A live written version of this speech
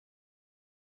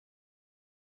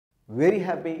Very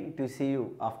happy to see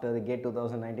you after the GATE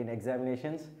 2019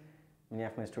 examinations. Many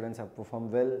of my students have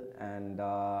performed well, and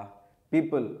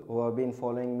people who have been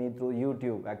following me through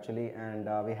YouTube actually, and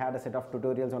we had a set of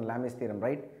tutorials on LAMI'S theorem,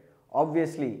 right?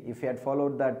 Obviously, if you had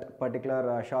followed that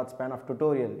particular short span of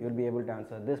tutorial, you'll be able to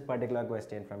answer this particular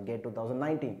question from GATE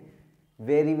 2019.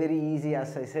 Very easy.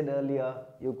 As I said earlier,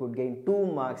 you could gain 2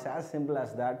 marks, as simple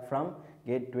as that, from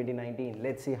GATE 2019.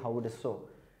 Let's see how it is so.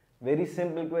 Very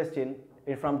simple question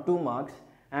from 2 marks.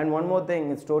 And one more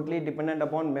thing, it's totally dependent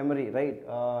upon memory, right?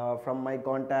 From my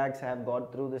contacts, I have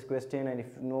got through this question, and if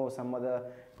you know some other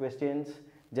questions,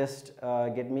 just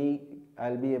get me.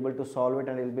 I'll be able to solve it,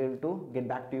 and I'll be able to get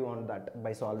back to you on that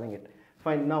by solving it.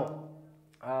 Fine. Now,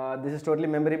 this is totally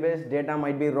memory based. Data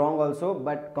might be wrong also,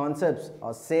 but concepts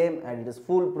are same and it is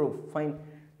foolproof. Fine.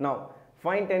 Now,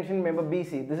 find tension member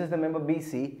BC. This is the member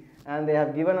BC, and they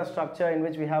have given a structure in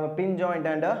which we have a pin joint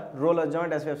and a roller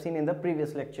joint, as we have seen in the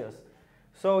previous lectures.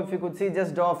 So if you could see,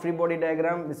 just draw a free body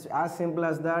diagram. It's as simple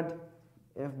as that.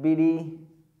 FBD.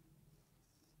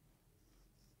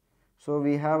 So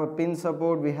we have a pin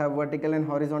support, we have vertical and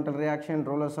horizontal reaction,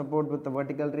 roller support with the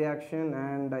vertical reaction,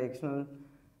 and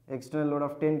external load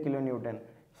of 10 kilonewton.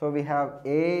 So we have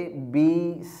A,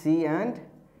 B, C and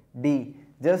D.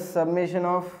 Just summation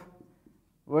of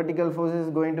vertical force is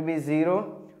going to be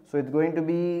 0. So it's going to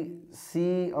be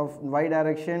C of y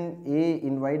direction, A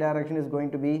in y direction is going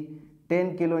to be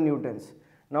 10 kilonewtons.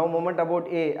 Now moment about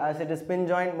A, as it is pin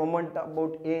joint, moment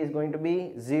about A is going to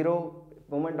be 0.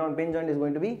 Moment on pin joint is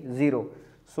going to be 0.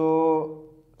 So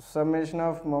summation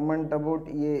of moment about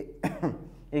A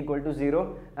equal to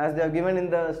 0, as they have given in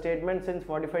the statement. Since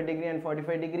 45 degree and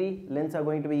 45 degree lengths are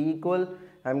going to be equal,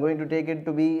 I am going to take it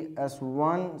to be as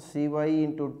 1. Cy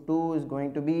into 2 is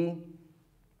going to be,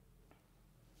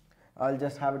 I'll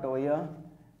just have it over here.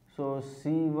 So Cy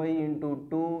into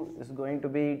 2 is going to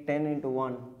be 10 into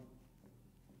 1.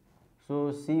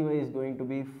 So Cy is going to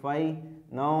be 5.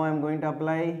 Now I am going to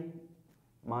apply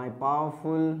my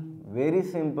powerful, very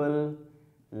simple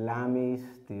LAMI'S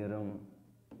theorem.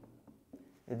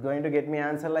 It's going to get me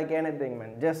answer like anything,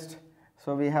 man. Just,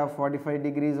 so we have 45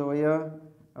 degrees over here,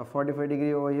 45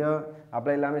 degree over here.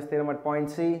 Apply LAMI'S theorem at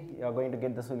point C, you are going to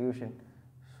get the solution.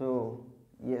 So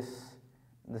yes,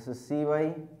 this is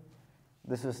Cy,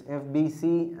 this is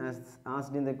FBC as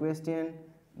asked in the question.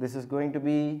 This is going to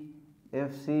be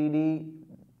FCD,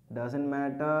 doesn't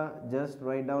matter, just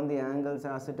write down the angles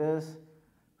as it is.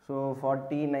 So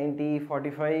 40, 90,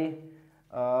 45,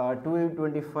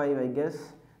 225 I guess.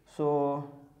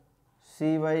 So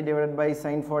Cy divided by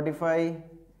sin 45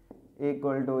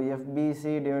 equal to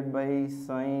FBC divided by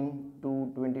sin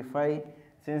 225.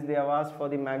 Since they have asked for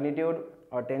the magnitude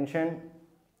or tension,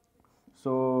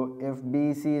 so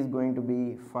FBC is going to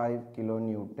be 5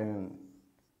 kilonewton.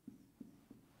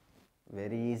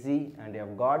 Very easy, and you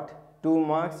have got 2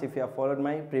 marks if you have followed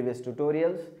my previous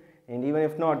tutorials, and even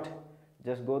if not,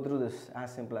 just go through this,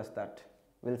 as simple as that.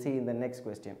 We'll see in the next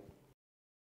question.